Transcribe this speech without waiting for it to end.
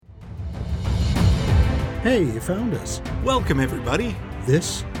Hey, you found us. Welcome, everybody.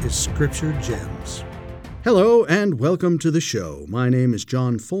 This is Scripture Gems. Hello, and welcome to the show. My name is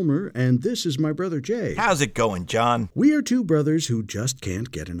John Fulmer, and this is my brother Jay. How's it going, John? We are two brothers who just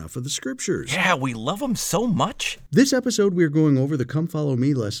can't get enough of the Scriptures. Yeah, we love them so much. This episode, we are going over the Come Follow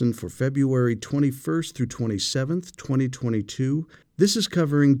Me lesson for February 21st through 27th, 2022. This is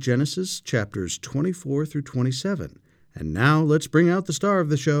covering Genesis chapters 24 through 27. And now let's bring out the star of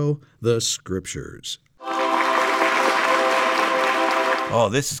the show, the Scriptures. Oh,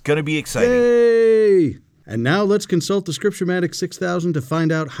 this is going to be exciting. Yay! And now let's consult the Scripturematic 6000 to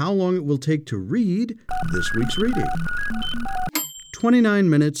find out how long it will take to read this week's reading. 29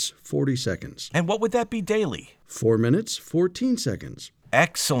 minutes, 40 seconds. And what would that be daily? 4 minutes, 14 seconds.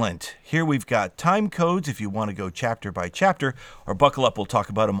 Excellent. Here we've got time codes if you want to go chapter by chapter, or buckle up, we'll talk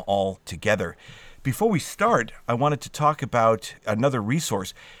about them all together. Before we start, I wanted to talk about another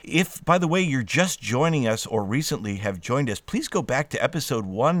resource. If, by the way, you're just joining us or recently have joined us, please go back to episode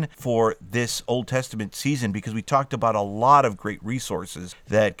 1 for this Old Testament season, because we talked about a lot of great resources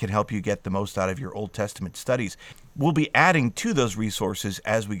that can help you get the most out of your Old Testament studies. We'll be adding to those resources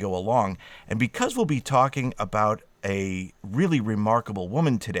as we go along. And because we'll be talking about a really remarkable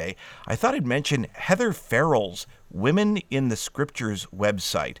woman today, I thought I'd mention Heather Farrell's Women in the Scriptures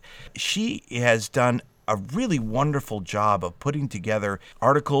website. She has done a really wonderful job of putting together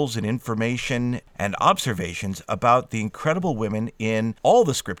articles and information and observations about the incredible women in all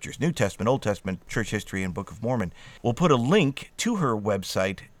the Scriptures, New Testament, Old Testament, Church History, and Book of Mormon. We'll put a link to her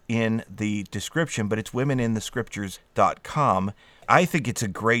website in the description, but it's womeninthescriptures.com. I think it's a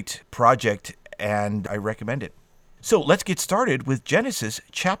great project, and I recommend it. So let's get started with Genesis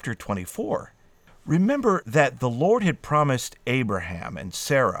chapter 24. Remember that the Lord had promised Abraham and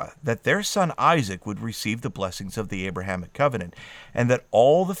Sarah that their son Isaac would receive the blessings of the Abrahamic covenant, and that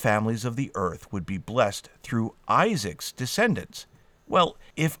all the families of the earth would be blessed through Isaac's descendants. Well,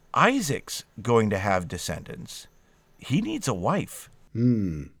 if Isaac's going to have descendants, he needs a wife.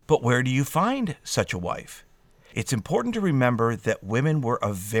 But where do you find such a wife? It's important to remember that women were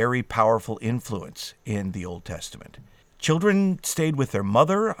a very powerful influence in the Old Testament. Children stayed with their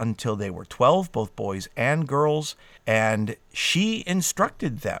mother until they were 12, both boys and girls, and she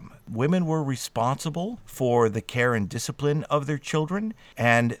instructed them. Women were responsible for the care and discipline of their children,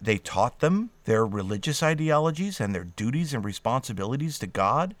 and they taught them their religious ideologies and their duties and responsibilities to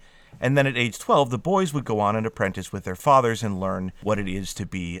God. And then at age 12, the boys would go on and apprentice with their fathers and learn what it is to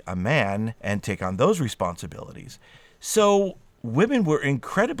be a man and take on those responsibilities. So women were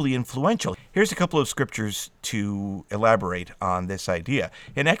incredibly influential. Here's a couple of scriptures to elaborate on this idea.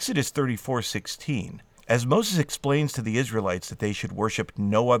 In Exodus 34:16, as Moses explains to the Israelites that they should worship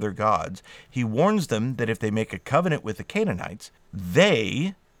no other gods, he warns them that if they make a covenant with the Canaanites,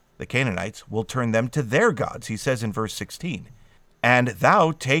 they, the Canaanites, will turn them to their gods. He says in verse 16, "And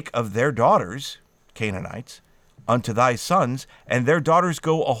thou take of their daughters, Canaanites, unto thy sons, and their daughters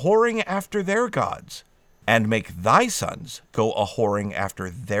go a-whoring after their gods, and make thy sons go a-whoring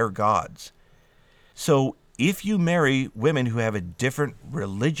after their gods." So if you marry women who have a different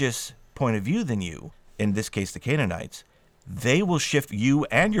religious point of view than you, in this case the Canaanites, they will shift you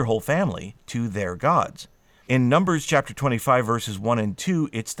and your whole family to their gods. In Numbers chapter 25, verses 1 and 2,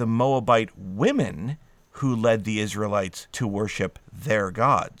 it's the Moabite women who led the Israelites to worship their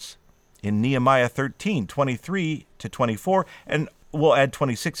gods. In Nehemiah 13, 23 to 24, and we'll add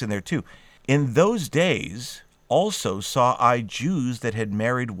 26 in there too. "In those days also saw I Jews that had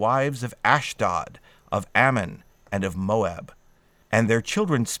married wives of Ashdod, of Ammon, and of Moab. And their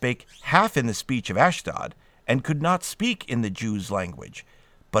children spake half in the speech of Ashdod, and could not speak in the Jews' language,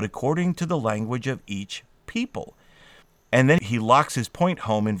 but according to the language of each people." And then he locks his point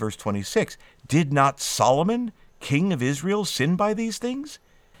home in verse 26. "Did not Solomon, king of Israel, sin by these things?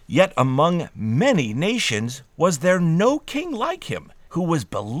 Yet among many nations was there no king like him, who was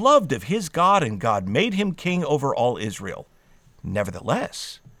beloved of his God, and God made him king over all Israel.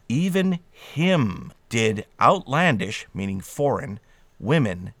 Nevertheless, even him did outlandish," meaning foreign,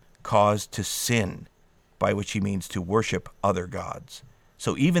 "women cause to sin," by which he means to worship other gods.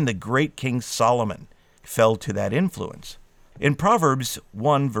 So even the great King Solomon fell to that influence. In Proverbs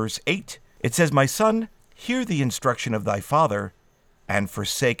 1, verse 8, it says, "My son, hear the instruction of thy father, and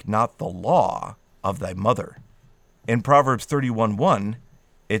forsake not the law of thy mother." In Proverbs 31:1,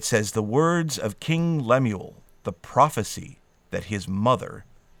 it says, "The words of King Lemuel, the prophecy that his mother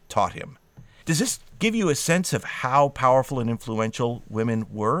taught him." Does this give you a sense of how powerful and influential women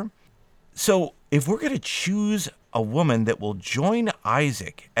were? So if we're going to choose a woman that will join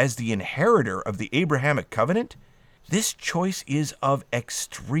Isaac as the inheritor of the Abrahamic covenant, this choice is of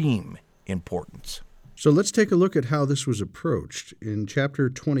extreme importance. So let's take a look at how this was approached. In chapter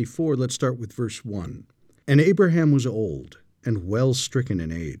 24, let's start with verse 1. And Abraham was old and well stricken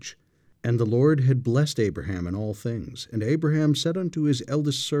in age. And the Lord had blessed Abraham in all things. And Abraham said unto his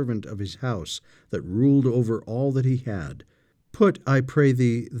eldest servant of his house, that ruled over all that he had, Put, I pray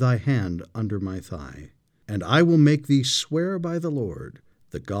thee, thy hand under my thigh, and I will make thee swear by the Lord,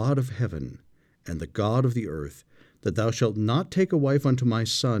 the God of heaven, and the God of the earth, that thou shalt not take a wife unto my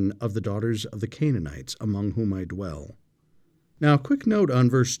son of the daughters of the Canaanites, among whom I dwell. Now, a quick note on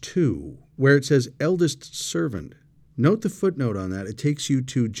verse 2, where it says eldest servant. Note the footnote on that. It takes you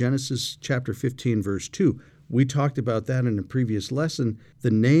to Genesis chapter 15, verse 2. We talked about that in a previous lesson. The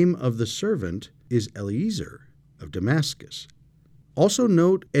name of the servant is Eliezer of Damascus. Also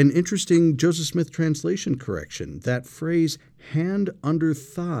note an interesting Joseph Smith translation correction. That phrase, hand under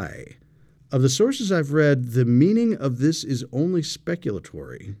thigh. Of the sources I've read, the meaning of this is only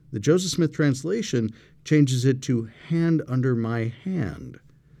speculatory. The Joseph Smith translation changes it to hand under my hand.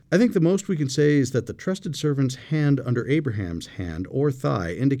 I think the most we can say is that the trusted servant's hand under Abraham's hand, or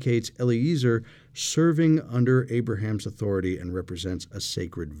thigh, indicates Eliezer serving under Abraham's authority and represents a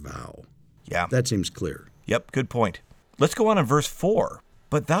sacred vow. Yeah. That seems clear. Yep, good point. Let's go on in verse 4.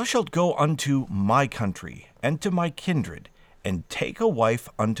 But thou shalt go unto my country, and to my kindred, and take a wife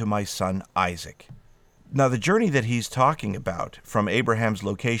unto my son Isaac. Now, the journey that he's talking about, from Abraham's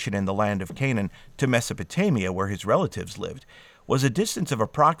location in the land of Canaan to Mesopotamia, where his relatives lived, was a distance of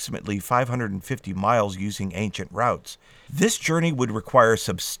approximately 550 miles using ancient routes. This journey would require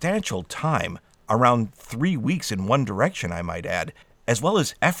substantial time, around 3 weeks in one direction, I might add, as well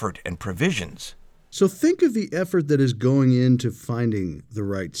as effort and provisions. So think of the effort that is going into finding the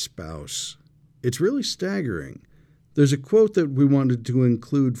right spouse. It's really staggering. There's a quote that we wanted to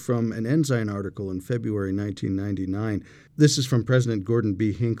include from an Ensign article in February 1999. This is from President Gordon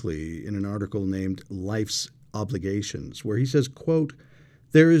B. Hinckley in an article named Life's Obligations, where he says, quote,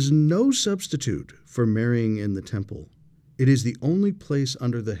 "There is no substitute for marrying in the temple. It is the only place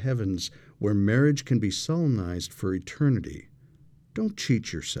under the heavens where marriage can be solemnized for eternity. Don't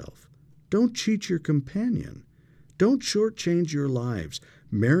cheat yourself. Don't cheat your companion. Don't shortchange your lives.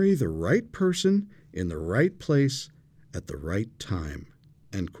 Marry the right person in the right place at the right time."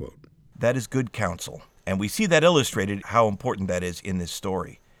 End quote. That is good counsel, and we see that illustrated how important that is in this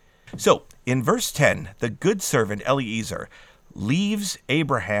story. So, in verse 10, the good servant Eliezer leaves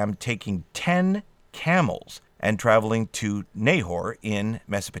Abraham taking 10 camels and traveling to Nahor in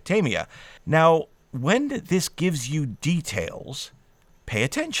Mesopotamia. Now, when this gives you details, pay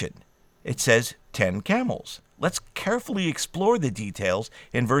attention. It says 10 camels. Let's carefully explore the details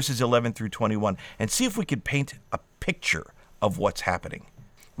in verses 11 through 21 and see if we can paint a picture of what's happening.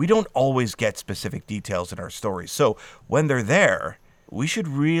 We don't always get specific details in our stories, so when they're there, we should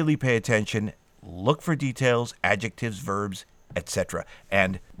really pay attention, look for details, adjectives, verbs, etc.,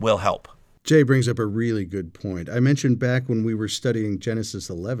 and will help. Jay brings up a really good point. I mentioned back when we were studying Genesis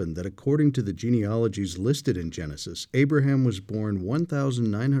 11 that according to the genealogies listed in Genesis, Abraham was born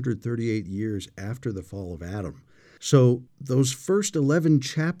 1,938 years after the fall of Adam. So those first 11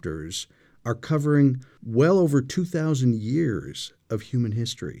 chapters are covering well over 2,000 years of human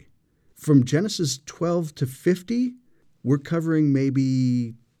history. From Genesis 12 to 50, we're covering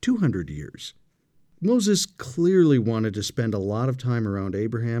maybe 200 years. Moses clearly wanted to spend a lot of time around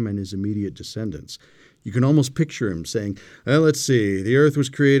Abraham and his immediate descendants. You can almost picture him saying, let's see, the earth was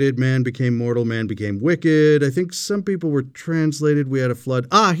created, man became mortal, man became wicked. I think some people were translated, we had a flood.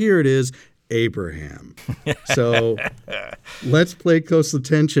 Here it is, Abraham. So let's pay close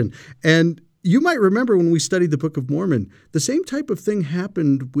attention. And you might remember when we studied the Book of Mormon, the same type of thing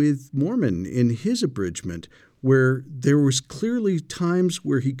happened with Mormon in his abridgment, where there was clearly times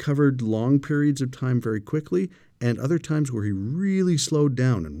where he covered long periods of time very quickly and other times where he really slowed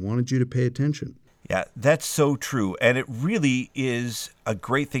down and wanted you to pay attention. Yeah, that's so true. And it really is a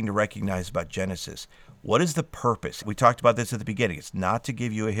great thing to recognize about Genesis. What is the purpose? We talked about this at the beginning. It's not to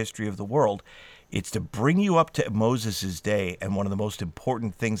give you a history of the world. It's to bring you up to Moses' day. And one of the most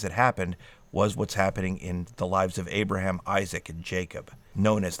important things that happened was what's happening in the lives of Abraham, Isaac, and Jacob,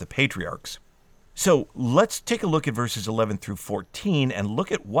 known as the patriarchs. So let's take a look at verses 11 through 14 and look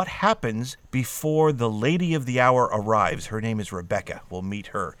at what happens before the lady of the hour arrives. Her name is Rebecca. We'll meet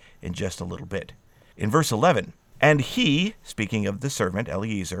her in just a little bit. In verse 11, "And he," speaking of the servant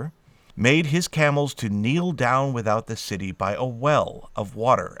Eliezer, "made his camels to kneel down without the city by a well of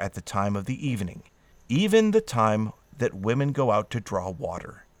water at the time of the evening, even the time that women go out to draw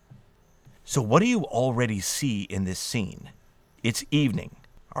water." So what do you already see in this scene? It's evening.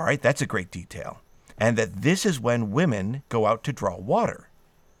 All right, that's a great detail. And that this is when women go out to draw water.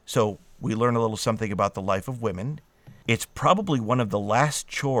 So we learn a little something about the life of women. It's probably one of the last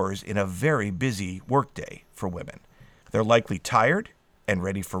chores in a very busy workday for women. They're likely tired and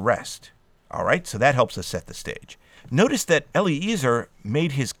ready for rest. All right, so that helps us set the stage. Notice that Eliezer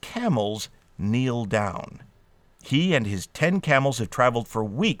made his camels kneel down. He and his 10 camels have traveled for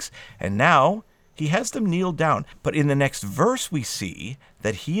weeks, and now he has them kneel down. But in the next verse, we see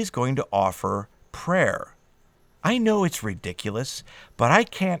that he is going to offer prayer. I know it's ridiculous, but I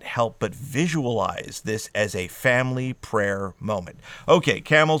can't help but visualize this as a family prayer moment. Okay,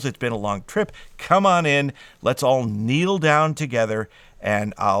 camels, it's been a long trip. Come on in. Let's all kneel down together,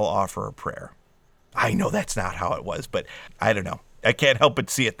 and I'll offer a prayer. I know that's not how it was, but I don't know. I can't help but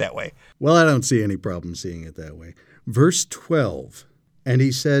see it that way. Well, I don't see any problem seeing it that way. Verse 12, and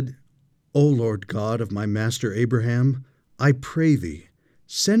he said, O Lord God of my master Abraham, I pray thee,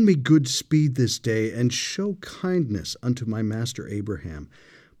 send me good speed this day, and show kindness unto my master Abraham.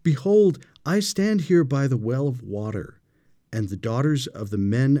 Behold, I stand here by the well of water, and the daughters of the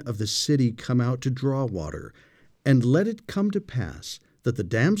men of the city come out to draw water. And let it come to pass, that the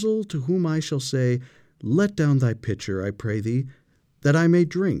damsel to whom I shall say, Let down thy pitcher, I pray thee, that I may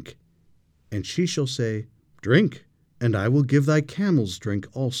drink. And she shall say, Drink, and I will give thy camels drink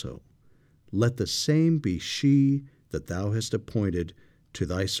also. Let the same be she that thou hast appointed to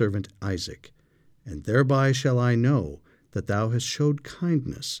thy servant Isaac, and thereby shall I know that thou hast showed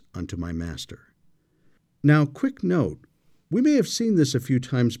kindness unto my master. Now, quick note, we may have seen this a few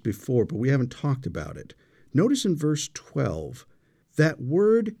times before, but we haven't talked about it. Notice in verse 12, that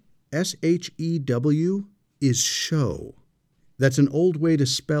word S-H-E-W is show. That's an old way to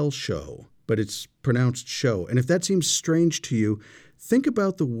spell show, but it's pronounced show. And if that seems strange to you, think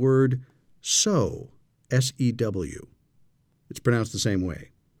about the word sow, S-E-W. It's pronounced the same way.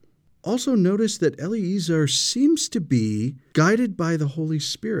 Also notice that Eliezer seems to be guided by the Holy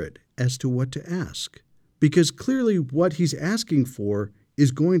Spirit as to what to ask, because clearly what he's asking for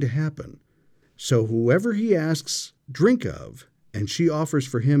is going to happen. So whoever he asks drink of, and she offers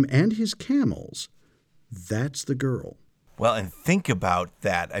for him and his camels, that's the girl. Well, and think about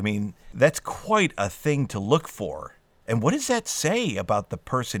that. I mean, that's quite a thing to look for. And what does that say about the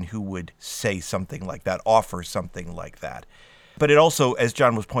person who would say something like that, offer something like that? But it also, as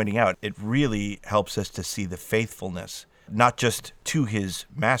John was pointing out, it really helps us to see the faithfulness, not just to his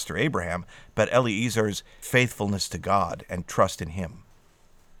master Abraham, but Eliezer's faithfulness to God and trust in him.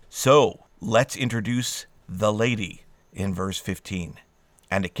 So let's introduce the lady in verse 15.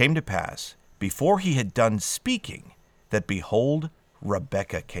 And it came to pass, before he had done speaking, that behold,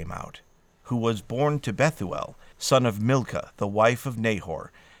 Rebekah came out, who was born to Bethuel, son of Milcah, the wife of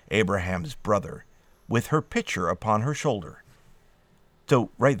Nahor, Abraham's brother, with her pitcher upon her shoulder. So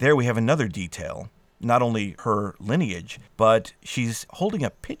right there we have another detail, not only her lineage, but she's holding a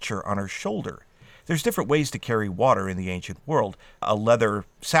pitcher on her shoulder. There's different ways to carry water in the ancient world. A leather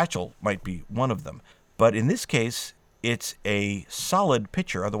satchel might be one of them. But in this case, it's a solid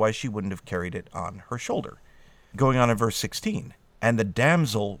pitcher, otherwise she wouldn't have carried it on her shoulder. Going on in verse 16, and the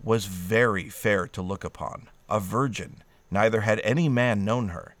damsel was very fair to look upon, a virgin, neither had any man known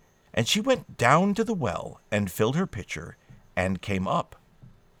her. And she went down to the well and filled her pitcher and came up.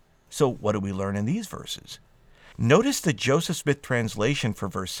 So what do we learn in these verses? Notice the Joseph Smith translation for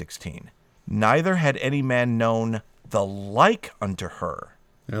verse 16. Neither had any man known the like unto her.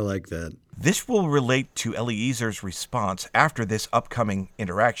 I like that. This will relate to Eliezer's response after this upcoming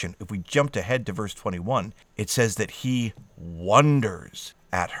interaction. If we jumped ahead to verse 21, it says that he wonders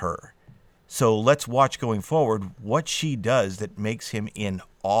at her. So let's watch going forward what she does that makes him in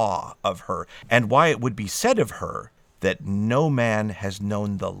awe of her, and why it would be said of her that no man has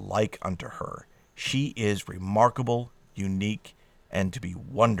known the like unto her. She is remarkable, unique, and to be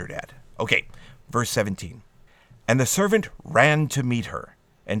wondered at. Okay, verse 17. And the servant ran to meet her,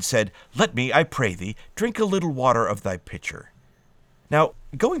 and said, Let me, I pray thee, drink a little water of thy pitcher. Now,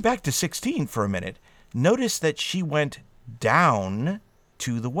 going back to 16 for a minute, notice that she went down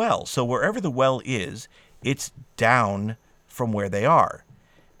to the well. So wherever the well is, it's down from where they are.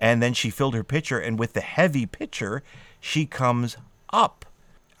 And then she filled her pitcher, and with the heavy pitcher, she comes up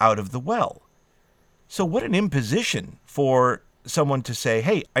out of the well. So what an imposition for someone to say,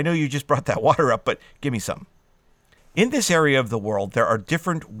 hey, I know you just brought that water up, but give me some. In this area of the world, there are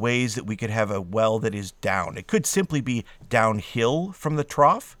different ways that we could have a well that is down. It could simply be downhill from the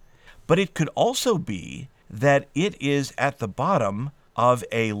trough, but it could also be that it is at the bottom of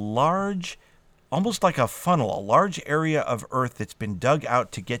a large, almost like a funnel, a large area of earth that's been dug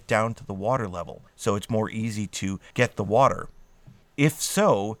out to get down to the water level, so it's more easy to get the water. If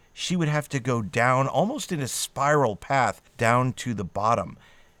so, she would have to go down almost in a spiral path down to the bottom.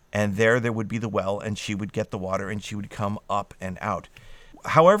 and there would be the well, and she would get the water, and she would come up and out.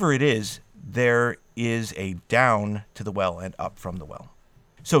 However it is, there is a down to the well and up from the well.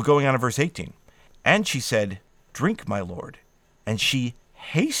 So going on to verse 18, and she said, "Drink, my lord." And she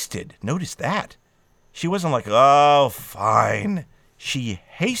hasted. Notice that. She wasn't like, "Oh, fine." She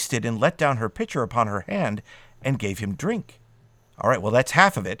hasted and let down her pitcher upon her hand and gave him drink. All right, well, that's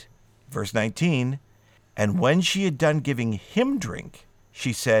half of it. Verse 19, and when she had done giving him drink,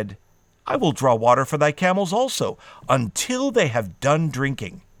 she said, "I will draw water for thy camels also, until they have done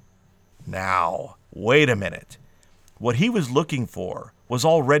drinking." Now, wait a minute. What he was looking for was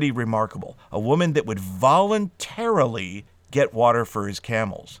already remarkable. A woman that would voluntarily get water for his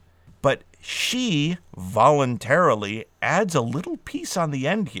camels. But she voluntarily adds a little piece on the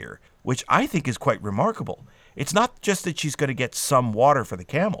end here, which I think is quite remarkable. It's not just that she's going to get some water for the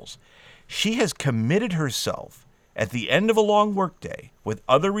camels. She has committed herself at the end of a long workday with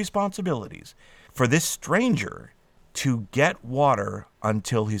other responsibilities for this stranger to get water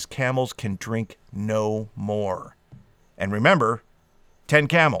until his camels can drink no more. And remember, 10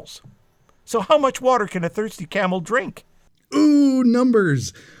 camels. So how much water can a thirsty camel drink? Ooh,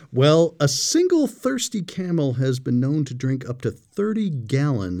 numbers. Well, a single thirsty camel has been known to drink up to 30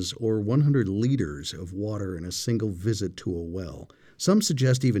 gallons or 100 liters of water in a single visit to a well. Some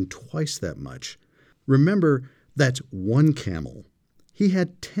suggest even twice that much. Remember, that's one camel. He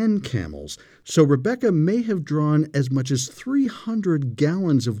had 10 camels, so Rebekah may have drawn as much as 300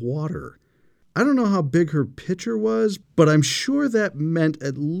 gallons of water. I don't know how big her pitcher was, but I'm sure that meant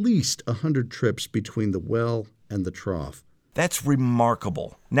at least 100 trips between the well and the trough. That's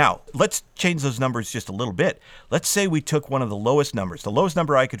remarkable. Now, let's change those numbers just a little bit. Let's say we took one of the lowest numbers. The lowest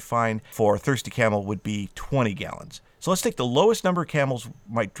number I could find for a thirsty camel would be 20 gallons. So let's take the lowest number camels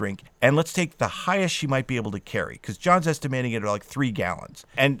might drink, and let's take the highest she might be able to carry, because John's estimating it at like 3 gallons.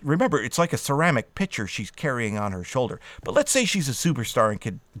 And remember, it's like a ceramic pitcher she's carrying on her shoulder. But let's say she's a superstar and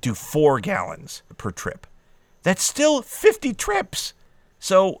could do 4 gallons per trip. That's still 50 trips.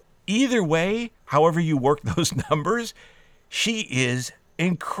 So either way, however you work those numbers, she is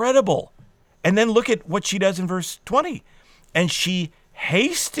incredible. And then look at what she does in verse 20. And she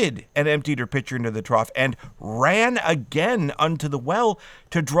hasted and emptied her pitcher into the trough and ran again unto the well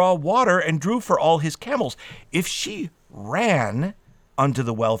to draw water and drew for all his camels. If she ran unto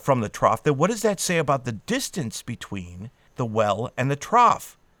the well from the trough, then what does that say about the distance between the well and the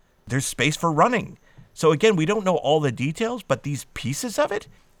trough? There's space for running. So again, we don't know all the details, but these pieces of it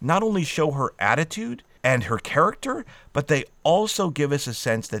not only show her attitude and her character, but they also give us a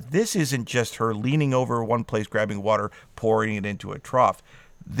sense that this isn't just her leaning over one place, grabbing water, pouring it into a trough.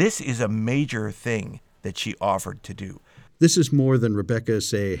 This is a major thing that she offered to do. This is more than Rebekah,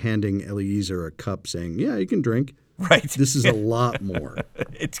 say, handing Eliezer a cup saying, "Yeah, you can drink." Right. This is a lot more.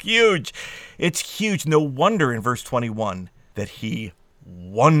 It's huge. It's huge. No wonder in verse 21 that he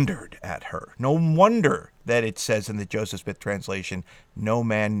wondered at her. No wonder that it says in the Joseph Smith translation, no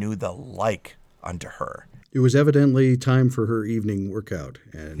man knew the like unto her. It was evidently time for her evening workout,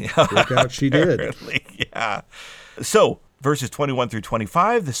 and workout she did. Apparently, yeah. So, verses 21 through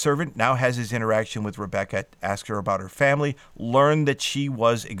 25, the servant now has his interaction with Rebekah, asks her about her family, learn that she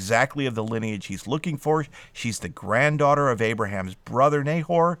was exactly of the lineage he's looking for. She's the granddaughter of Abraham's brother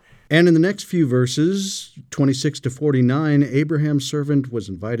Nahor. And in the next few verses, 26 to 49, Abraham's servant was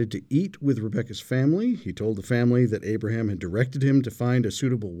invited to eat with Rebekah's family. He told the family that Abraham had directed him to find a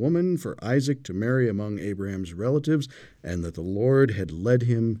suitable woman for Isaac to marry among Abraham's relatives, and that the Lord had led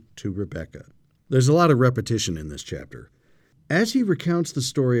him to Rebekah. There's a lot of repetition in this chapter. As he recounts the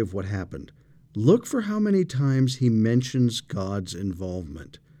story of what happened, look for how many times he mentions God's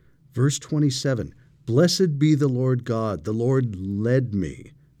involvement. Verse 27, "Blessed be the Lord God, the Lord led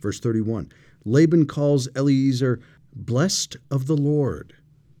me." Verse 31, Laban calls Eliezer blessed of the Lord.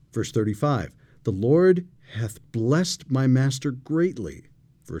 Verse 35, "The Lord hath blessed my master greatly."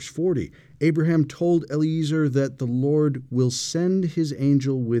 Verse 40, Abraham told Eliezer that the Lord will send his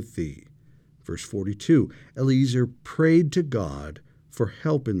angel with thee. Verse 42, Eliezer prayed to God for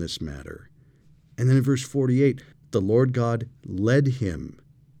help in this matter. And then in verse 48, the Lord God led him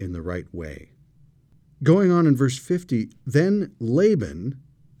in the right way. Going on in verse 50, then Laban,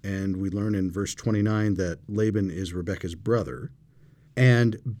 and we learn in verse 29 that Laban is Rebekah's brother,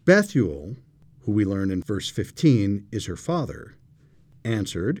 and Bethuel, who we learn in verse 15 is her father,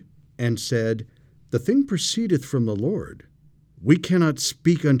 answered and said, "The thing proceedeth from the Lord. We cannot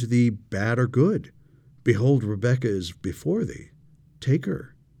speak unto thee bad or good. Behold, Rebekah is before thee. Take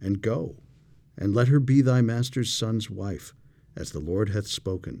her, and go, and let her be thy master's son's wife, as the Lord hath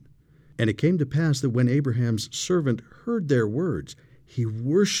spoken." And it came to pass that when Abraham's servant heard their words, he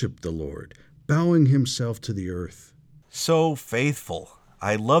worshiped the Lord, bowing himself to the earth. So faithful.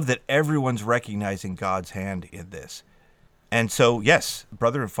 I love that everyone's recognizing God's hand in this. And so, yes,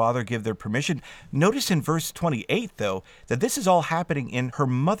 brother and father give their permission. Notice in verse 28, though, that this is all happening in her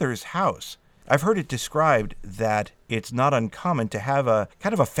mother's house. I've heard it described that it's not uncommon to have a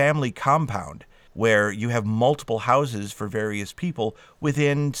kind of a family compound where you have multiple houses for various people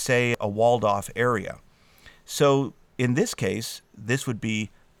within, say, a walled-off area. So in this case, this would be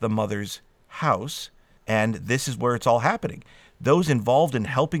the mother's house, and this is where it's all happening. Those involved in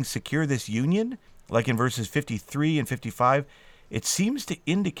helping secure this union, like in verses 53 and 55, it seems to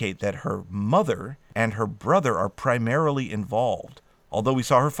indicate that her mother and her brother are primarily involved, although we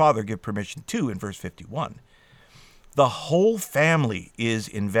saw her father give permission too in verse 51. The whole family is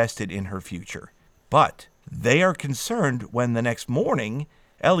invested in her future, but they are concerned when the next morning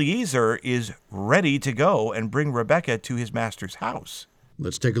Eliezer is ready to go and bring Rebekah to his master's house.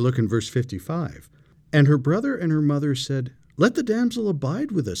 Let's take a look in verse 55. And her brother and her mother said, Let the damsel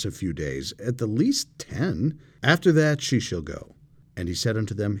abide with us a few days, at the least 10. After that she shall go. And he said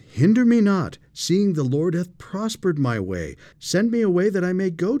unto them, Hinder me not, seeing the Lord hath prospered my way. Send me away that I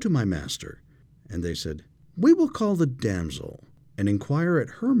may go to my master. And they said, We will call the damsel, and inquire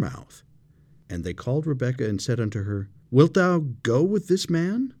at her mouth. And they called Rebekah and said unto her, Wilt thou go with this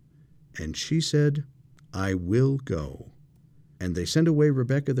man? And she said, I will go. And they sent away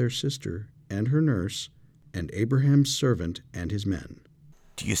Rebekah their sister, and her nurse, and Abraham's servant and his men.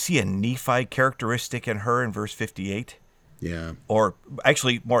 Do you see a Nephi characteristic in her in verse 58? Yeah. Or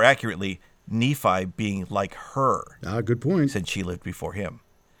actually, more accurately, Nephi being like her. Good point. Since she lived before him.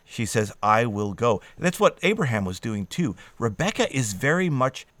 She says, I will go. And that's what Abraham was doing too. Rebekah is very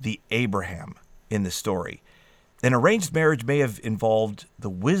much the Abraham in the story. An arranged marriage may have involved the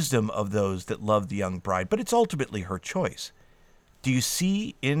wisdom of those that loved the young bride, but it's ultimately her choice. Do you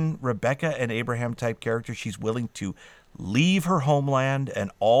see in Rebekah an Abraham-type character? She's willing to leave her homeland and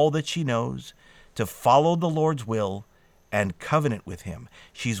all that she knows to follow the Lord's will and covenant with him.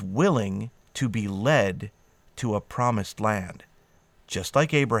 She's willing to be led to a promised land, just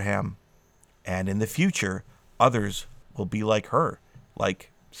like Abraham, and in the future, others will be like her,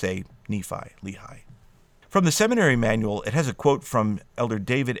 like, say, Nephi, Lehi. From the seminary manual, it has a quote from Elder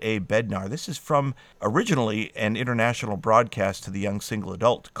David A. Bednar. This is from originally an international broadcast to the young single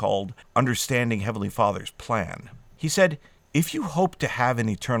adult called Understanding Heavenly Father's Plan. He said, If you hope to have an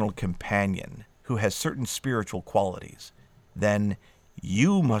eternal companion who has certain spiritual qualities, then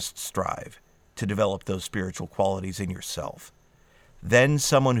you must strive to develop those spiritual qualities in yourself. Then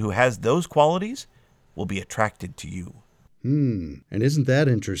someone who has those qualities will be attracted to you. And isn't that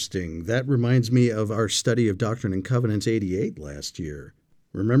interesting? That reminds me of our study of Doctrine and Covenants 88 last year.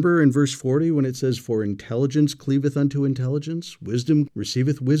 Remember in verse 40 when it says, For intelligence cleaveth unto intelligence, wisdom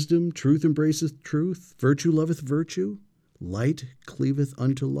receiveth wisdom, truth embraceth truth, virtue loveth virtue, light cleaveth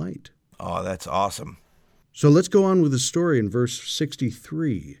unto light. Oh, that's awesome. So let's go on with the story in verse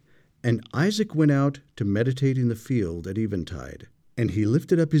 63. And Isaac went out to meditate in the field at eventide, and he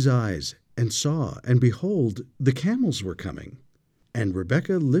lifted up his eyes, and saw, and behold, the camels were coming. And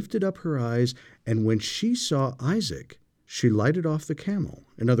Rebekah lifted up her eyes, and when she saw Isaac, she lighted off the camel.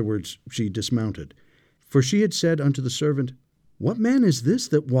 In other words, she dismounted. For she had said unto the servant, What man is this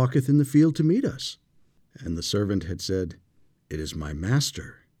that walketh in the field to meet us? And the servant had said, It is my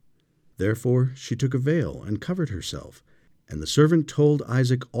master. Therefore she took a veil and covered herself. And the servant told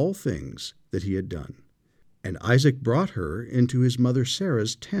Isaac all things that he had done. And Isaac brought her into his mother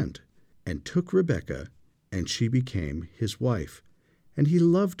Sarah's tent, and took Rebekah, and she became his wife. And he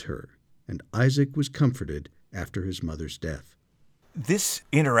loved her, and Isaac was comforted after his mother's death. This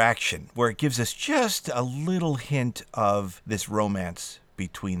interaction, where it gives us just a little hint of this romance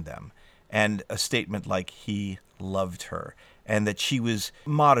between them, and a statement like he loved her, and that she was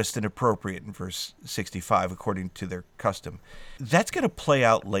modest and appropriate in verse 65, according to their custom, that's going to play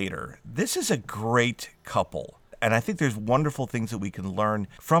out later. This is a great couple. And I think there's wonderful things that we can learn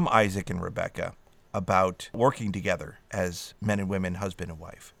from Isaac and Rebekah about working together as men and women, husband and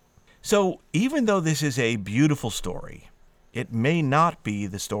wife. So even though this is a beautiful story, it may not be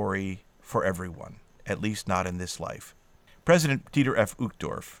the story for everyone, at least not in this life. President Dieter F.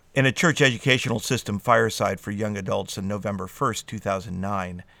 Uchtdorf, in a church educational system fireside for young adults on November 1st,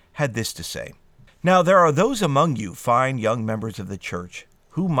 2009, had this to say. Now there are those among you fine young members of the church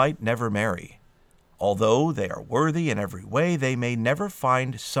who might never marry. Although they are worthy in every way, they may never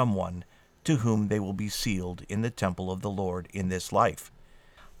find someone to whom they will be sealed in the temple of the Lord in this life.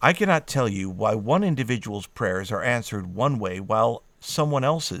 I cannot tell you why one individual's prayers are answered one way while someone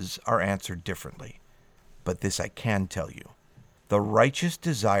else's are answered differently. But this I can tell you. the righteous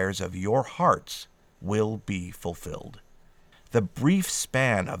desires of your hearts will be fulfilled. The brief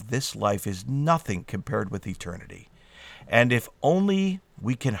span of this life is nothing compared with eternity. And if only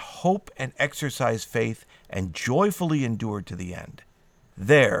we can hope and exercise faith and joyfully endure to the end,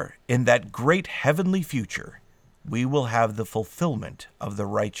 there, in that great heavenly future, we will have the fulfillment of the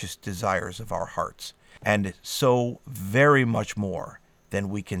righteous desires of our hearts, and so very much more than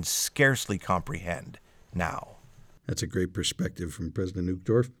we can scarcely comprehend now. That's a great perspective from President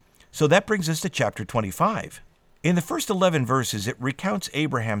Uchtdorf. So that brings us to chapter 25. In the first 11 verses, it recounts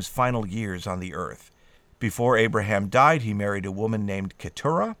Abraham's final years on the earth. Before Abraham died, he married a woman named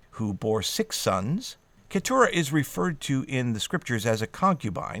Keturah, who bore 6 sons. Keturah is referred to in the scriptures as a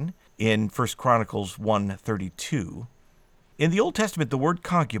concubine in 1 Chronicles 1:32. In the Old Testament, the word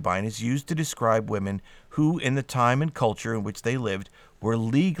concubine is used to describe women who, in the time and culture in which they lived, were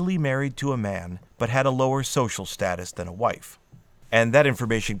legally married to a man, but had a lower social status than a wife. And that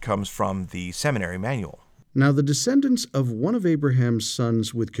information comes from the seminary manual. Now, the descendants of one of Abraham's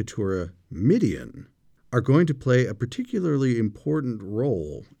sons with Keturah, Midian, are going to play a particularly important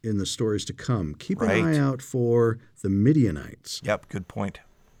role in the stories to come. Keep an eye out for the Midianites. Yep, good point.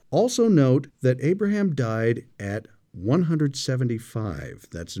 Also note that Abraham died at 175.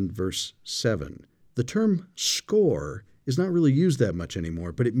 That's in verse 7. The term score is not really used that much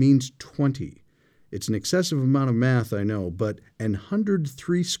anymore, but it means 20. It's an excessive amount of math, I know, but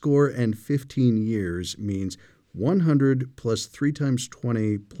 163 years means 100 plus 3 times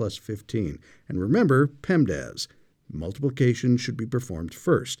 20 plus 15. And remember, PEMDAS, multiplication should be performed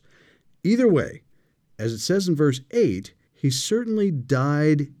first. Either way, as it says in verse 8, he certainly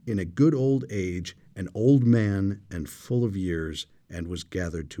died in a good old age, an old man and full of years, and was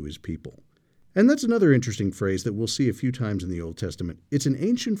gathered to his people. And that's another interesting phrase that we'll see a few times in the Old Testament. It's an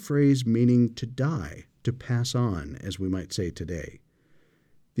ancient phrase meaning to die, to pass on, as we might say today.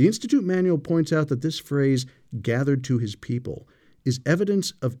 The Institute Manual points out that this phrase, gathered to his people, is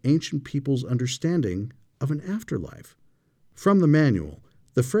evidence of ancient people's understanding of an afterlife. From the manual,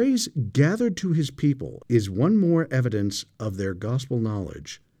 the phrase, gathered to his people, is one more evidence of their gospel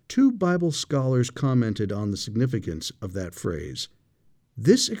knowledge. 2 Bible scholars commented on the significance of that phrase.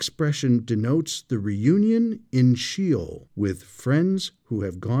 This expression denotes the reunion in Sheol with friends who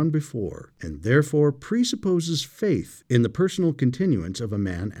have gone before, and therefore presupposes faith in the personal continuance of a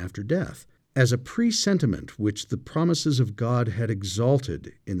man after death, as a presentiment which the promises of God had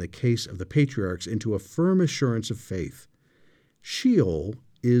exalted in the case of the patriarchs into a firm assurance of faith. Sheol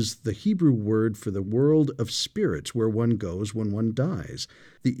is the Hebrew word for the world of spirits where one goes when one dies,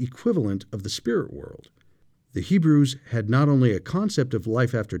 the equivalent of the spirit world. The Hebrews had not only a concept of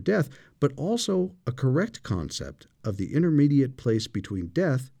life after death, but also a correct concept of the intermediate place between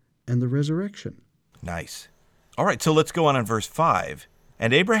death and the resurrection. Nice. All right, so let's go on in verse 5.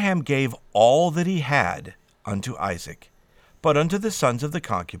 And Abraham gave all that he had unto Isaac, but unto the sons of the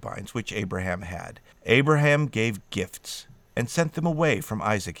concubines which Abraham had, Abraham gave gifts, and sent them away from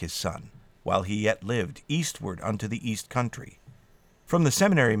Isaac his son, while he yet lived, eastward unto the east country. From the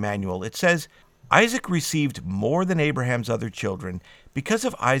seminary manual it says, Isaac received more than Abraham's other children because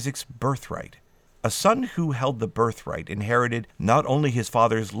of Isaac's birthright. A son who held the birthright inherited not only his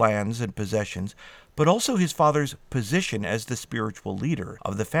father's lands and possessions, but also his father's position as the spiritual leader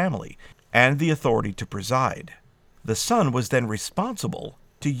of the family and the authority to preside. The son was then responsible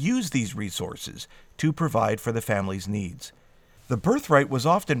to use these resources to provide for the family's needs. The birthright was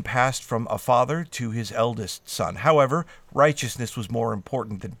often passed from a father to his eldest son. However, righteousness was more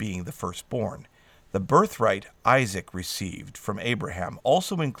important than being the firstborn. The birthright Isaac received from Abraham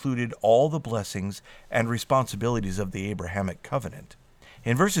also included all the blessings and responsibilities of the Abrahamic covenant.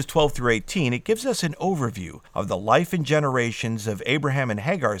 In verses 12 through 18, it gives us an overview of the life and generations of Abraham and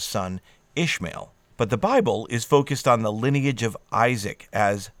Hagar's son, Ishmael. But the Bible is focused on the lineage of Isaac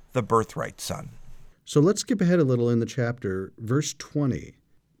as the birthright son. So let's skip ahead a little in the chapter, verse 20.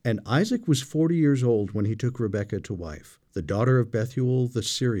 And Isaac was 40 years old when he took Rebekah to wife, the daughter of Bethuel the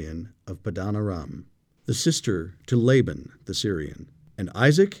Syrian of Padan Aram, the sister to Laban the Syrian. And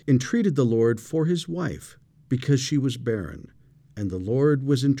Isaac entreated the Lord for his wife, because she was barren. And the Lord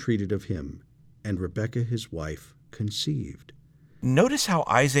was entreated of him, and Rebekah his wife conceived. Notice how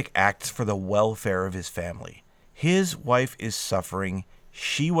Isaac acts for the welfare of his family. His wife is suffering.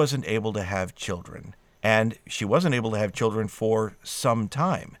 She wasn't able to have children, and she wasn't able to have children for some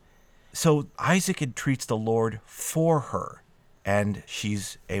time. So Isaac entreats the Lord for her, and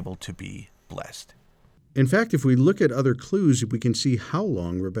she's able to be blessed. In fact, if we look at other clues, we can see how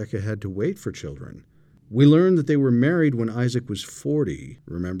long Rebekah had to wait for children. We learn that they were married when Isaac was 40,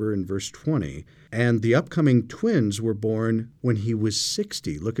 remember in verse 20, and the upcoming twins were born when he was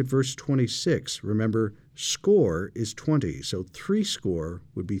 60. Look at verse 26. Remember, score is 20, so 3 score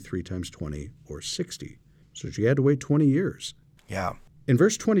would be 3 times 20, or 60. So she had to wait 20 years. Yeah. In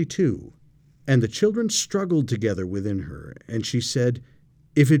verse 22, and the children struggled together within her, and she said,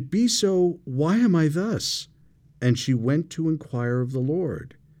 If it be so, why am I thus? And she went to inquire of the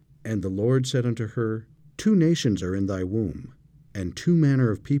Lord. And the Lord said unto her, 2 nations are in thy womb, and 2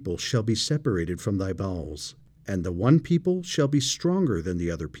 manner of people shall be separated from thy bowels. And the one people shall be stronger than the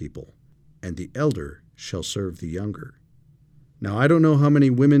other people, and the elder shall serve the younger. Now, I don't know how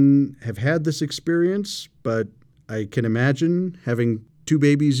many women have had this experience, but I can imagine having 2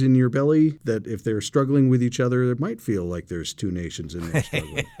 babies in your belly that if they're struggling with each other, it might feel like there's 2 nations in there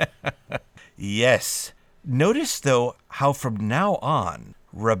struggling. Yes. Notice, though, how from now on,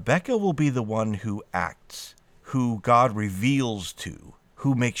 Rebekah will be the one who acts, who God reveals to,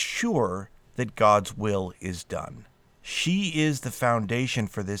 who makes sure that God's will is done. She is the foundation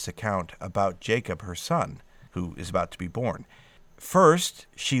for this account about Jacob, her son, who is about to be born. First,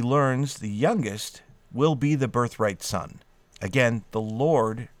 she learns the youngest will be the birthright son. Again, the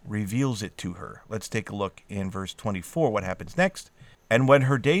Lord reveals it to her. Let's take a look in verse 24, what happens next. And when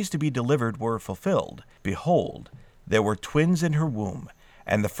her days to be delivered were fulfilled, behold, there were twins in her womb,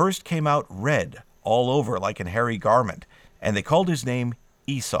 and the first came out red all over like an hairy garment, and they called his name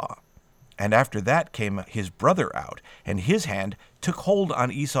Esau. And after that came his brother out, and his hand took hold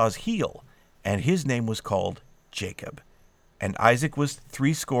on Esau's heel, and his name was called Jacob. And Isaac was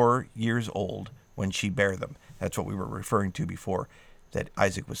 80 years old when she bare them. That's what we were referring to before, that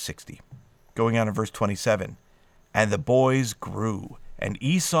Isaac was 60. Going on in verse 27, and the boys grew, and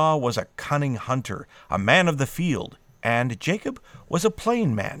Esau was a cunning hunter, a man of the field, and Jacob was a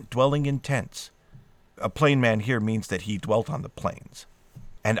plain man dwelling in tents. A plain man here means that he dwelt on the plains.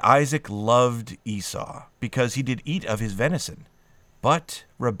 And Isaac loved Esau, because he did eat of his venison. But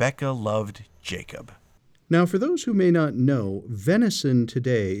Rebekah loved Jacob. Now, for those who may not know, venison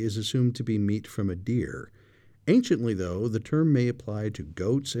today is assumed to be meat from a deer. Anciently, though, the term may apply to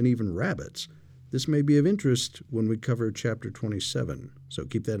goats and even rabbits. This may be of interest when we cover chapter 27, so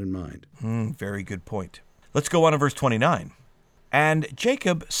keep that in mind. Very good point. Let's go on to verse 29. And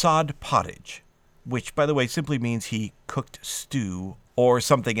Jacob sod pottage, which, by the way, simply means he cooked stew or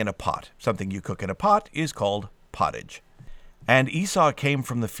something in a pot. Something you cook in a pot is called pottage. And Esau came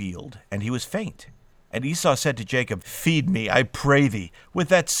from the field, and he was faint. And Esau said to Jacob, Feed me, I pray thee, with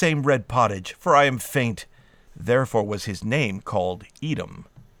that same red pottage, for I am faint. Therefore was his name called Edom.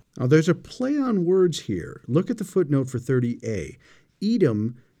 Now, there's a play on words here. Look at the footnote for 30a.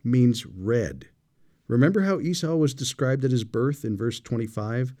 Edom means red. Remember how Esau was described at his birth in verse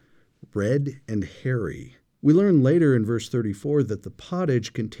 25? Red and hairy. We learn later in verse 34 that the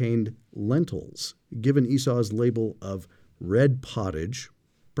pottage contained lentils. Given Esau's label of red pottage,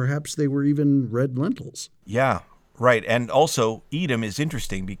 perhaps they were even red lentils. Yeah, right. And also, Edom is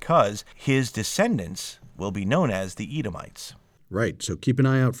interesting because his descendants will be known as the Edomites. Right, so keep an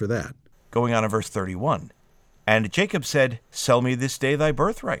eye out for that. Going on in verse 31. And Jacob said, Sell me this day thy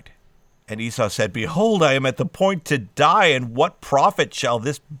birthright. And Esau said, Behold, I am at the point to die, and what profit shall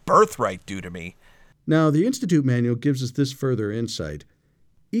this birthright do to me? Now, the Institute Manual gives us this further insight.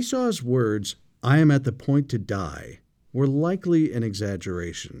 Esau's words, I am at the point to die, were likely an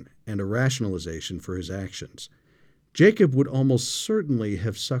exaggeration and a rationalization for his actions. Jacob would almost certainly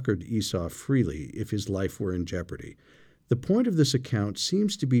have succored Esau freely if his life were in jeopardy. The point of this account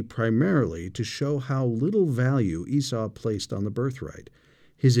seems to be primarily to show how little value Esau placed on the birthright.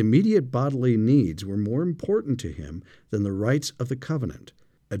 His immediate bodily needs were more important to him than the rights of the covenant.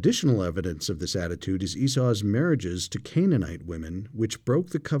 Additional evidence of this attitude is Esau's marriages to Canaanite women, which broke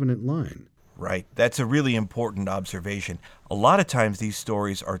the covenant line. Right. That's a really important observation. A lot of times these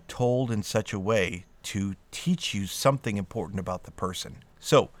stories are told in such a way to teach you something important about the person.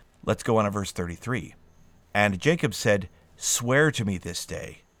 So, let's go on to verse 33. And Jacob said, Swear to me this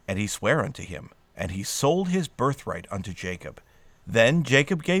day. And he sware unto him. And he sold his birthright unto Jacob. Then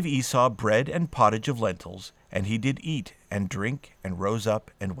Jacob gave Esau bread and pottage of lentils, and he did eat and drink, and rose up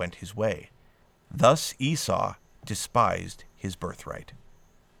and went his way. Thus Esau despised his birthright.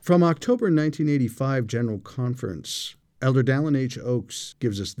 From October 1985 General Conference, Elder Dallin H. Oakes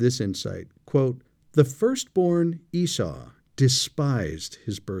gives us this insight, quote, The firstborn Esau despised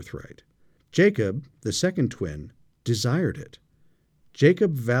his birthright. Jacob, the second twin, desired it.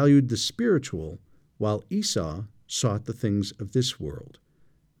 Jacob valued the spiritual, while Esau sought the things of this world.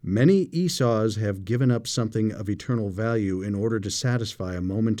 Many Esau's have given up something of eternal value in order to satisfy a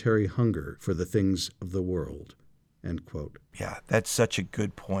momentary hunger for the things of the world." End quote. Yeah, that's such a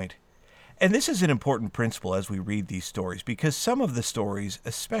good point. And this is an important principle as we read these stories, because some of the stories,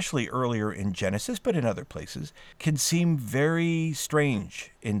 especially earlier in Genesis, but in other places, can seem very strange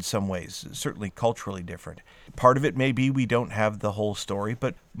in some ways, certainly culturally different. Part of it may be we don't have the whole story,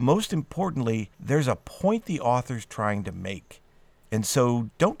 but most importantly, there's a point the author's trying to make. And so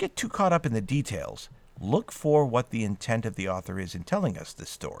don't get too caught up in the details. Look for what the intent of the author is in telling us this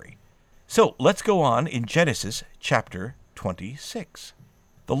story. So let's go on in Genesis chapter 26.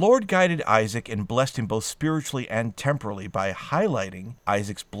 The Lord guided Isaac and blessed him both spiritually and temporally by highlighting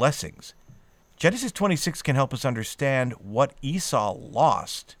Isaac's blessings. Genesis 26 can help us understand what Esau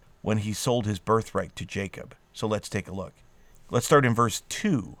lost when he sold his birthright to Jacob. So let's take a look. Let's start in verse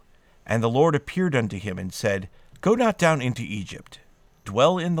 2. "And the Lord appeared unto him and said, Go not down into Egypt.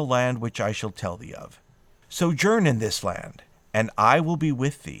 Dwell in the land which I shall tell thee of. Sojourn in this land, and I will be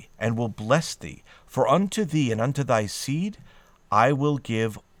with thee, and will bless thee. For unto thee and unto thy seed I will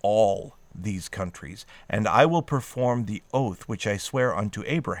give all these countries, and I will perform the oath which I swear unto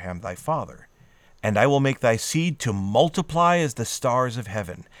Abraham thy father. And I will make thy seed to multiply as the stars of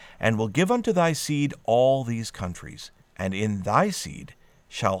heaven, and will give unto thy seed all these countries. And in thy seed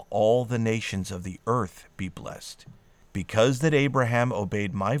shall all the nations of the earth be blessed, because that Abraham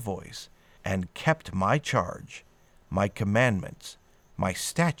obeyed my voice, and kept my charge, my commandments, my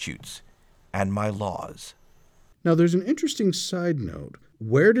statutes, and my laws." Now there's an interesting side note.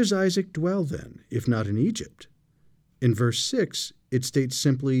 Where does Isaac dwell then, if not in Egypt? In verse 6, it states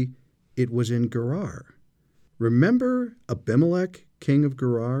simply, "It was in Gerar." Remember Abimelech, king of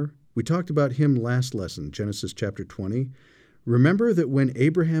Gerar? We talked about him last lesson, Genesis chapter 20. Remember that when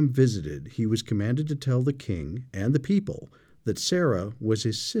Abraham visited, he was commanded to tell the king and the people that Sarah was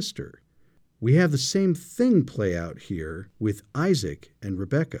his sister. We have the same thing play out here with Isaac and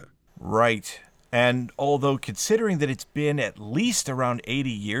Rebekah. Right. And although considering that it's been at least around 80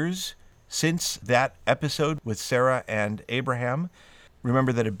 years since that episode with Sarah and Abraham,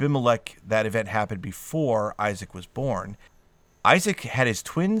 remember that Abimelech, that event happened before Isaac was born. Isaac had his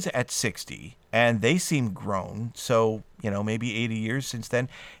twins at 60, and they seem grown, so, maybe 80 years since then.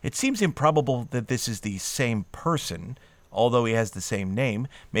 It seems improbable that this is the same person, although he has the same name.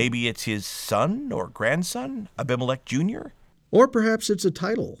 Maybe it's his son or grandson, Abimelech Jr.? Or perhaps it's a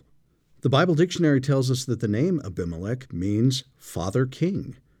title. The Bible Dictionary tells us that the name Abimelech means father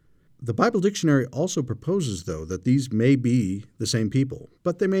king. The Bible Dictionary also proposes, though, that these may be the same people,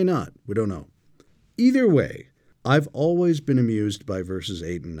 but they may not. We don't know. Either way, I've always been amused by verses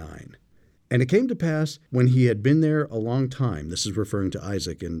 8 and 9. "And it came to pass, when he had been there a long time," this is referring to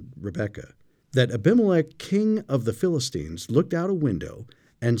Isaac and Rebekah, "that Abimelech, king of the Philistines, looked out a window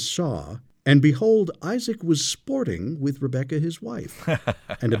and saw, and behold, Isaac was sporting with Rebekah his wife.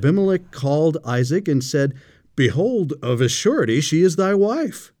 And Abimelech called Isaac and said, Behold, of a surety she is thy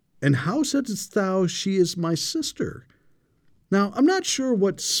wife. And how saidst thou, she is my sister?" Now, I'm not sure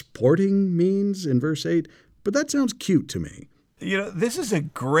what sporting means in verse 8, but that sounds cute to me. This is a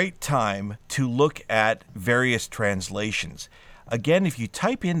great time to look at various translations. Again, if you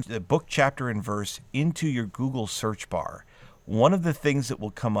type in the book, chapter, and verse into your Google search bar, one of the things that will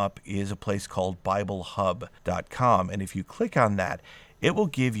come up is a place called BibleHub.com. And if you click on that, it will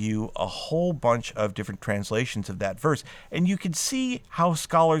give you a whole bunch of different translations of that verse. And you can see how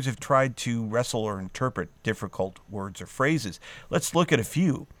scholars have tried to wrestle or interpret difficult words or phrases. Let's look at a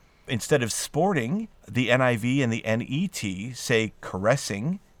few. Instead of sporting, the NIV and the NET say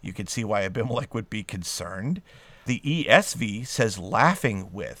caressing. You can see why Abimelech would be concerned. The ESV says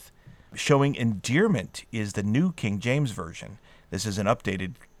laughing with. Showing endearment is the New King James Version. This is an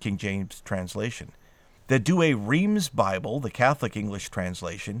updated King James translation. The Douay Rheims Bible, the Catholic English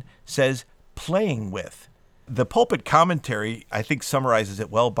translation, says playing with. The Pulpit Commentary, I think, summarizes it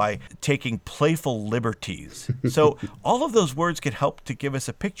well by taking playful liberties. So all of those words could help to give us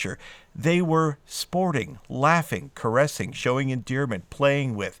a picture. They were sporting, laughing, caressing, showing endearment,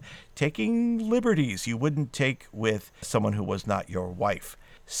 playing with, taking liberties you wouldn't take with someone who was not your wife.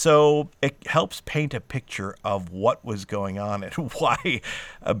 So it helps paint a picture of what was going on and why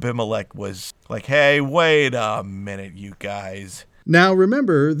Abimelech was like, hey, wait a minute, you guys. Now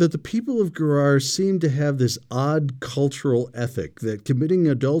remember that the people of Gerar seem to have this odd cultural ethic that committing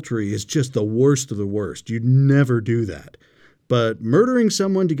adultery is just the worst of the worst. You'd never do that. But murdering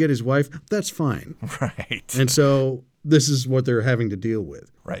someone to get his wife, that's fine. Right. And so this is what they're having to deal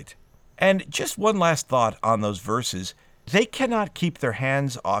with. Right. And just one last thought on those verses. They cannot keep their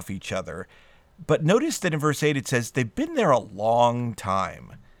hands off each other. But notice that in verse 8 it says they've been there a long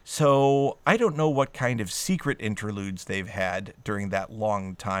time. So I don't know what kind of secret interludes they've had during that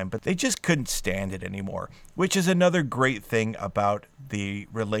long time, but they just couldn't stand it anymore, which is another great thing about the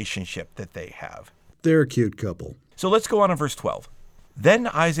relationship that they have. They're a cute couple. So let's go on to verse 12. Then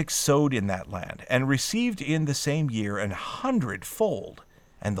Isaac sowed in that land, and received in the same year 100-fold,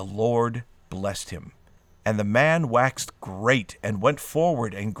 and the Lord blessed him. And the man waxed great, and went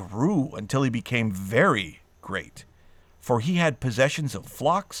forward, and grew until he became very great. For he had possessions of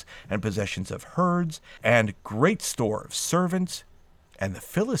flocks, and possessions of herds, and great store of servants, and the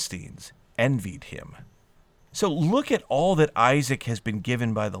Philistines envied him. So look at all that Isaac has been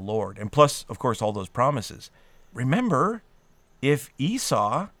given by the Lord, and plus, of course, all those promises. Remember, if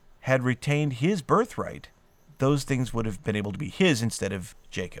Esau had retained his birthright, those things would have been able to be his instead of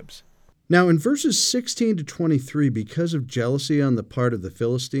Jacob's. Now, in verses 16 to 23, because of jealousy on the part of the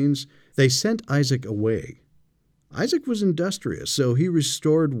Philistines, they sent Isaac away. Isaac was industrious, so he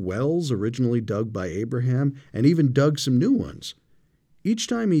restored wells originally dug by Abraham and even dug some new ones. Each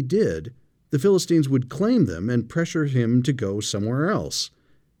time he did, the Philistines would claim them and pressure him to go somewhere else.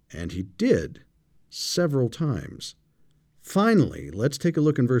 And he did, several times. Finally, let's take a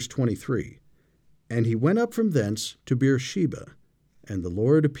look in verse 23. And he went up from thence to Beersheba, and the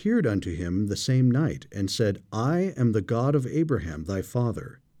Lord appeared unto him the same night, and said, I am the God of Abraham thy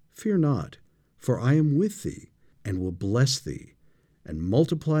father. Fear not, for I am with thee, and will bless thee, and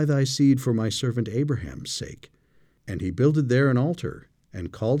multiply thy seed for my servant Abraham's sake. And he builded there an altar,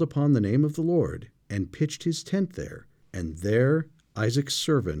 and called upon the name of the Lord, and pitched his tent there, and there Isaac's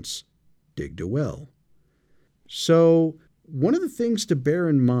servants digged a well. So, one of the things to bear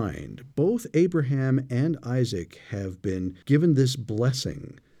in mind, both Abraham and Isaac have been given this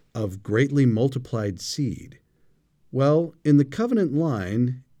blessing of greatly multiplied seed. Well, in the covenant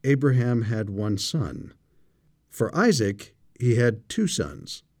line, Abraham had one son. For Isaac, he had two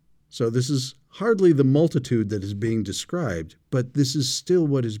sons. So this is hardly the multitude that is being described, but this is still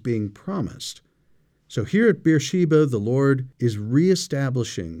what is being promised. So here at Beersheba, the Lord is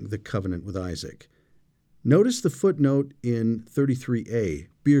reestablishing the covenant with Isaac. Notice the footnote in 33a.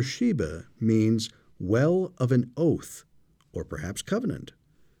 Beersheba means well of an oath, or perhaps covenant.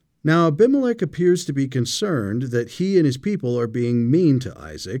 Now Abimelech appears to be concerned that he and his people are being mean to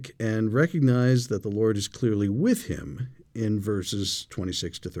Isaac and recognize that the Lord is clearly with him in verses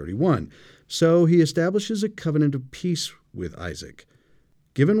 26 to 31. So he establishes a covenant of peace with Isaac.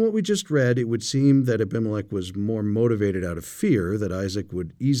 Given what we just read, it would seem that Abimelech was more motivated out of fear that Isaac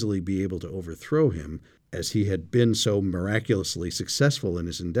would easily be able to overthrow him, as he had been so miraculously successful in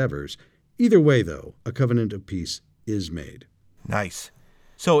his endeavors. Either way, though, a covenant of peace is made. Nice.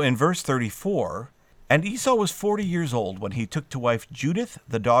 So in verse 34, and Esau was 40 years old when he took to wife Judith,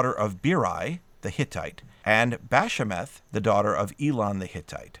 the daughter of Beeri the Hittite, and Bashemath, the daughter of Elon the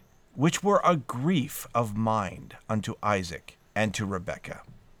Hittite, which were a grief of mind unto Isaac and to Rebekah.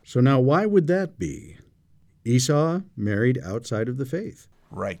 So now why would that be? Esau married outside of the faith.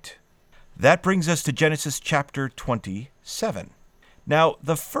 Right. That brings us to Genesis chapter 27. Now,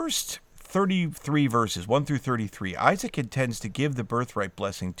 the first 33 verses, 1 through 33, Isaac intends to give the birthright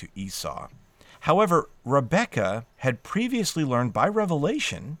blessing to Esau. However, Rebekah had previously learned by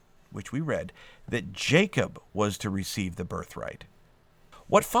revelation, which we read, that Jacob was to receive the birthright.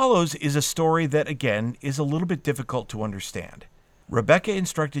 What follows is a story that, again, is a little bit difficult to understand. Rebekah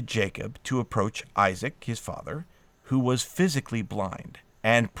instructed Jacob to approach Isaac, his father, who was physically blind,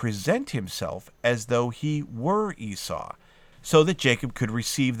 and present himself as though he were Esau, so that Jacob could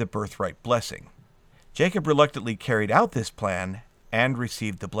receive the birthright blessing. Jacob reluctantly carried out this plan and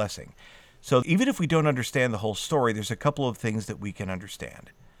received the blessing. So even if we don't understand the whole story, there's a couple of things that we can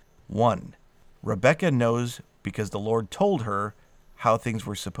understand. 1, Rebekah knows because the Lord told her how things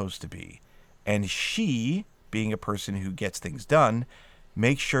were supposed to be. And she, being a person who gets things done,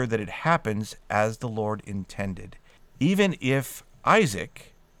 makes sure that it happens as the Lord intended, even if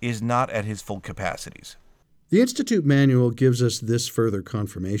Isaac is not at his full capacities. The Institute Manual gives us this further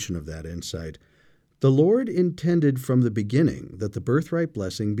confirmation of that insight. The Lord intended from the beginning that the birthright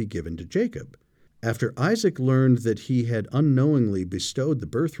blessing be given to Jacob. After Isaac learned that he had unknowingly bestowed the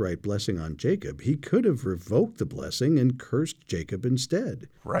birthright blessing on Jacob, he could have revoked the blessing and cursed Jacob instead.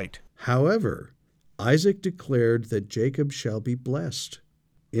 Right. However, Isaac declared that Jacob shall be blessed,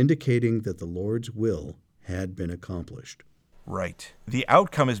 indicating that the Lord's will had been accomplished. Right. The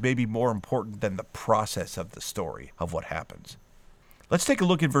outcome is maybe more important than the process of the story of what happens. Let's take a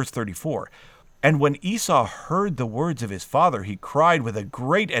look at verse 34. And when Esau heard the words of his father, he cried with a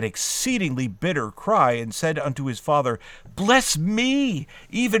great and exceedingly bitter cry, and said unto his father, Bless me,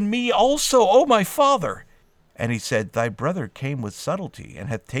 even me also, O my father. And he said, Thy brother came with subtlety, and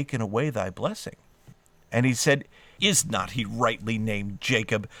hath taken away thy blessing. And he said, Is not he rightly named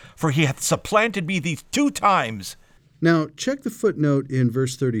Jacob? For he hath supplanted me these 2 times. Now, check the footnote in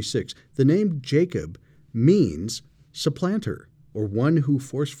verse 36. The name Jacob means supplanter, or one who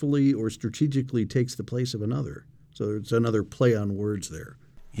forcefully or strategically takes the place of another. So it's another play on words there.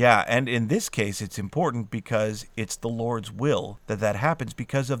 Yeah, and in this case, it's important because it's the Lord's will that happens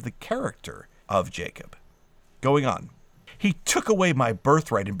because of the character of Jacob. Going on. He took away my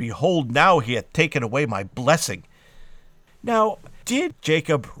birthright, and behold, now he hath taken away my blessing. Now, did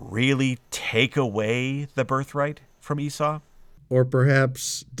Jacob really take away the birthright from Esau? Or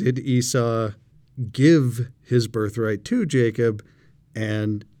perhaps did Esau give his birthright to Jacob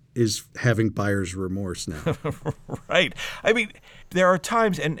and is having buyer's remorse now? Right. I mean, there are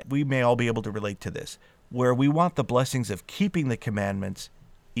times, and we may all be able to relate to this, where we want the blessings of keeping the commandments,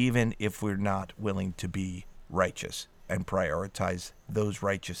 even if we're not willing to be righteous and prioritize those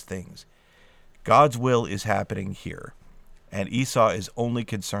righteous things. God's will is happening here, and Esau is only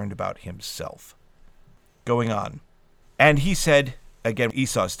concerned about himself. Going on. And he said, again,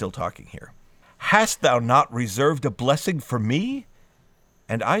 Esau is still talking here, Hast thou not reserved a blessing for me?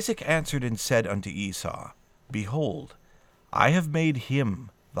 And Isaac answered and said unto Esau, Behold, I have made him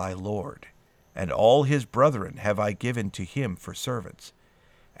thy lord, and all his brethren have I given to him for servants.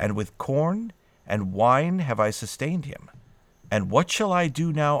 And with corn and wine have I sustained him. And what shall I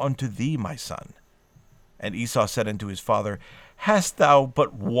do now unto thee, my son? And Esau said unto his father, Hast thou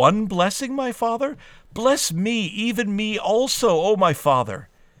but one blessing, my father? Bless me, even me also, O my father.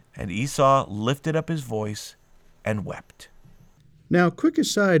 And Esau lifted up his voice and wept. Now, quick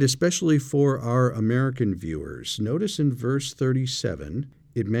aside, especially for our American viewers, notice in verse 37,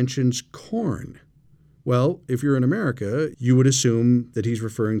 it mentions corn. Well, if you're in America, you would assume that he's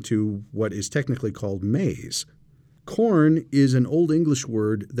referring to what is technically called maize. Corn is an Old English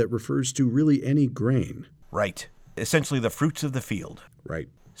word that refers to really any grain. Right. Essentially the fruits of the field. Right.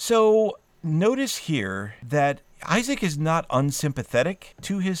 So notice here that Isaac is not unsympathetic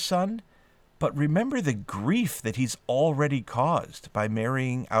to his son, but remember the grief that he's already caused by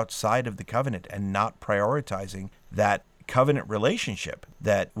marrying outside of the covenant and not prioritizing that covenant relationship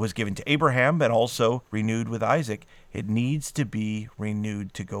that was given to Abraham and also renewed with Isaac. It needs to be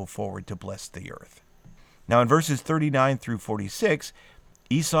renewed to go forward to bless the earth. Now in verses 39 through 46,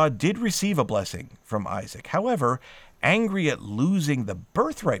 Esau did receive a blessing from Isaac. However, angry at losing the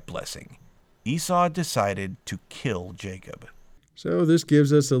birthright blessing, Esau decided to kill Jacob. So this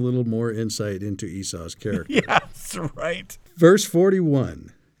gives us a little more insight into Esau's character. Yes, right. Verse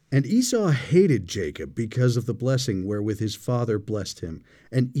 41, And Esau hated Jacob because of the blessing wherewith his father blessed him.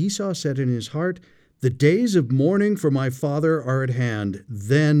 And Esau said in his heart, The days of mourning for my father are at hand,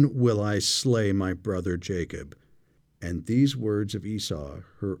 then will I slay my brother Jacob. And these words of Esau,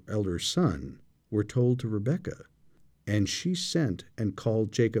 her elder son, were told to Rebekah. And she sent and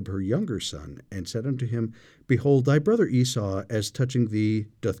called Jacob her younger son, and said unto him, Behold, thy brother Esau, as touching thee,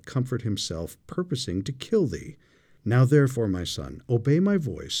 doth comfort himself, purposing to kill thee. Now therefore, my son, obey my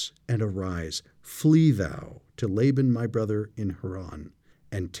voice, and arise, flee thou to Laban my brother in Haran,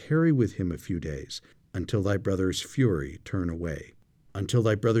 and tarry with him a few days, until thy brother's fury turn away, until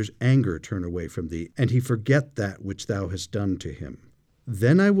thy brother's anger turn away from thee, and he forget that which thou hast done to him.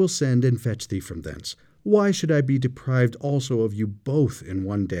 Then I will send and fetch thee from thence. Why should I be deprived also of you both in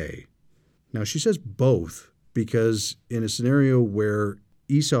one day? Now she says both because in a scenario where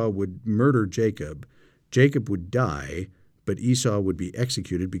Esau would murder Jacob, Jacob would die, but Esau would be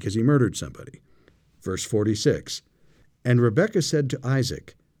executed because he murdered somebody. Verse 46, And Rebekah said to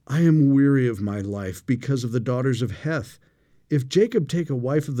Isaac, I am weary of my life because of the daughters of Heth. If Jacob take a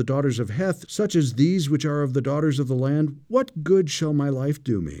wife of the daughters of Heth, such as these which are of the daughters of the land, what good shall my life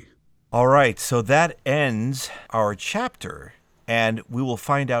do me? All right, so that ends our chapter, and we will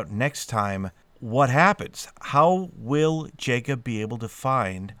find out next time what happens. How will Jacob be able to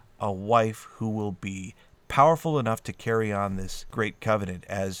find a wife who will be powerful enough to carry on this great covenant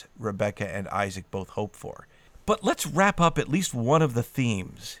as Rebekah and Isaac both hope for? But let's wrap up at least one of the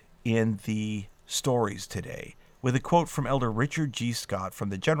themes in the stories today with a quote from Elder Richard G. Scott from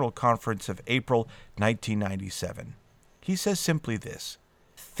the General Conference of April 1997. He says simply this: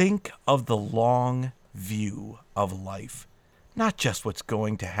 Think of the long view of life, not just what's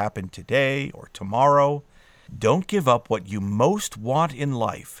going to happen today or tomorrow. Don't give up what you most want in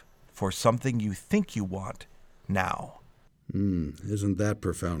life for something you think you want now. Isn't that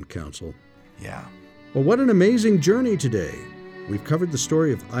profound counsel? Yeah. Well, what an amazing journey today. We've covered the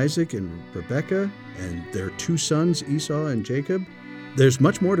story of Isaac and Rebekah and their 2 sons, Esau and Jacob. There's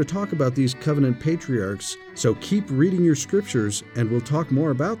much more to talk about these covenant patriarchs, so keep reading your scriptures and we'll talk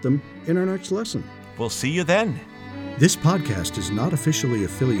more about them in our next lesson. We'll see you then. This podcast is not officially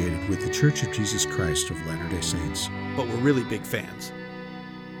affiliated with The Church of Jesus Christ of Latter-day Saints. But we're really big fans.